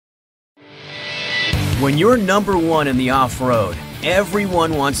When you're number one in the off-road,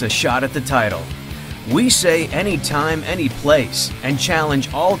 everyone wants a shot at the title. We say anytime, any place, and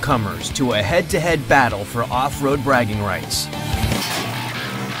challenge all comers to a head-to-head battle for off-road bragging rights.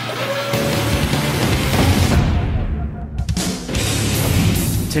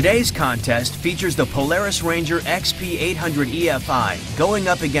 Today's contest features the Polaris Ranger XP 800 EFI going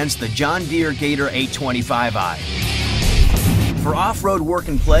up against the John Deere Gator 825i. For off-road work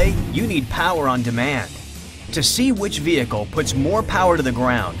and play, you need power on demand. To see which vehicle puts more power to the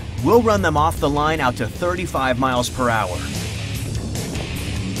ground, we'll run them off the line out to 35 miles per hour.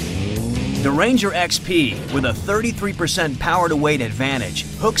 The Ranger XP, with a 33% power-to-weight advantage,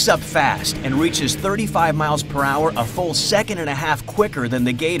 hooks up fast and reaches 35 miles per hour a full second and a half quicker than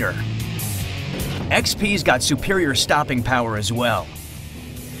the Gator. XP's got superior stopping power as well.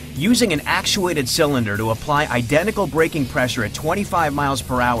 Using an actuated cylinder to apply identical braking pressure at 25 miles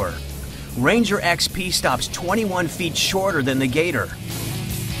per hour, Ranger XP stops 21 feet shorter than the Gator.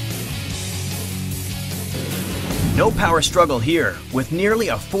 No power struggle here. With nearly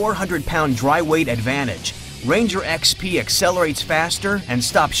a 400-pound dry weight advantage, Ranger XP accelerates faster and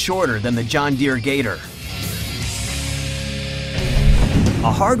stops shorter than the John Deere Gator.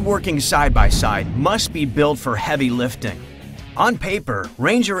 A hard-working side-by-side must be built for heavy lifting. On paper,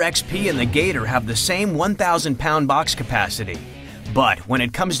 Ranger XP and the Gator have the same 1,000-pound box capacity. But when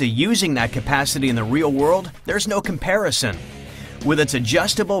it comes to using that capacity in the real world, there's no comparison. With its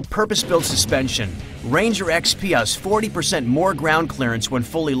adjustable, purpose-built suspension, Ranger XP has 40% more ground clearance when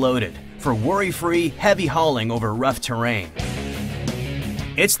fully loaded for worry-free, heavy hauling over rough terrain.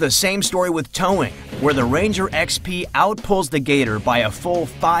 It's the same story with towing, where the Ranger XP outpulls the Gator by a full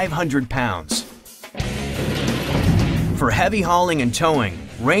 500 pounds. For heavy hauling and towing,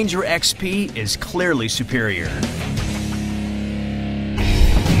 Ranger XP is clearly superior.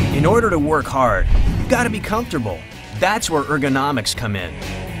 In order to work hard, you've got to be comfortable. That's where ergonomics come in.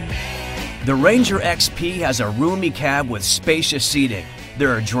 The Ranger XP has a roomy cab with spacious seating. There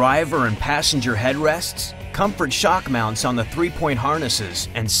are driver and passenger headrests, comfort shock mounts on the 3-point harnesses,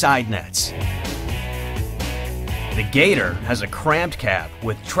 and side nets. The Gator has a cramped cab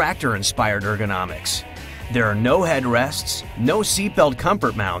with tractor-inspired ergonomics. There are no headrests, no seatbelt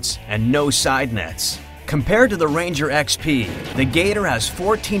comfort mounts, and no side nets. Compared to the Ranger XP, the Gator has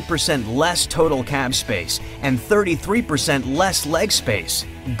 14% less total cab space and 33% less leg space.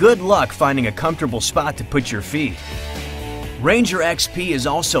 Good luck finding a comfortable spot to put your feet. Ranger XP is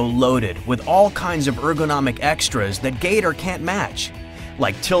also loaded with all kinds of ergonomic extras that Gator can't match,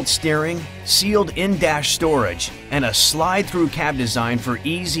 like tilt steering, sealed in-dash storage, and a slide-through cab design for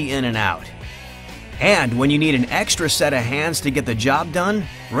easy in and out. And when you need an extra set of hands to get the job done,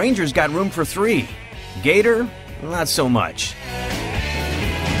 Ranger's got room for 3. Gator, not so much.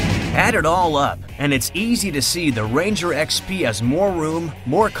 Add it all up, and it's easy to see the Ranger XP has more room,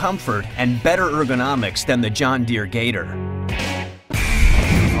 more comfort, and better ergonomics than the John Deere Gator.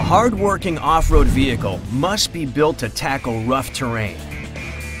 A hard-working off-road vehicle must be built to tackle rough terrain.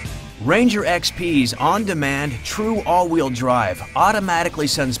 Ranger XP's on-demand, true all-wheel drive automatically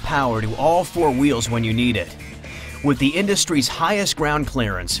sends power to all 4 wheels when you need it. With the industry's highest ground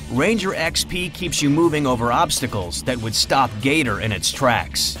clearance, Ranger XP keeps you moving over obstacles that would stop Gator in its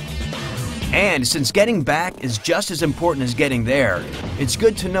tracks. And since getting back is just as important as getting there, it's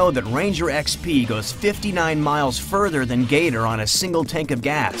good to know that Ranger XP goes 59 miles further than Gator on a single tank of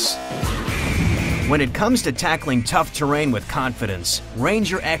gas. When it comes to tackling tough terrain with confidence,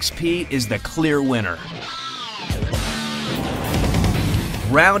 Ranger XP is the clear winner.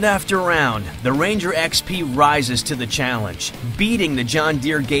 Round after round, the Ranger XP rises to the challenge, beating the John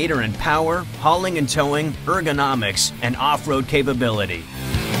Deere Gator in power, hauling and towing, ergonomics, and off-road capability.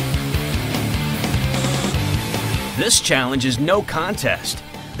 This challenge is no contest.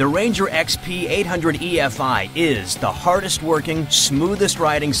 The Ranger XP 800 EFI is the hardest working, smoothest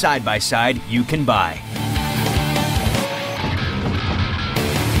riding side-by-side you can buy.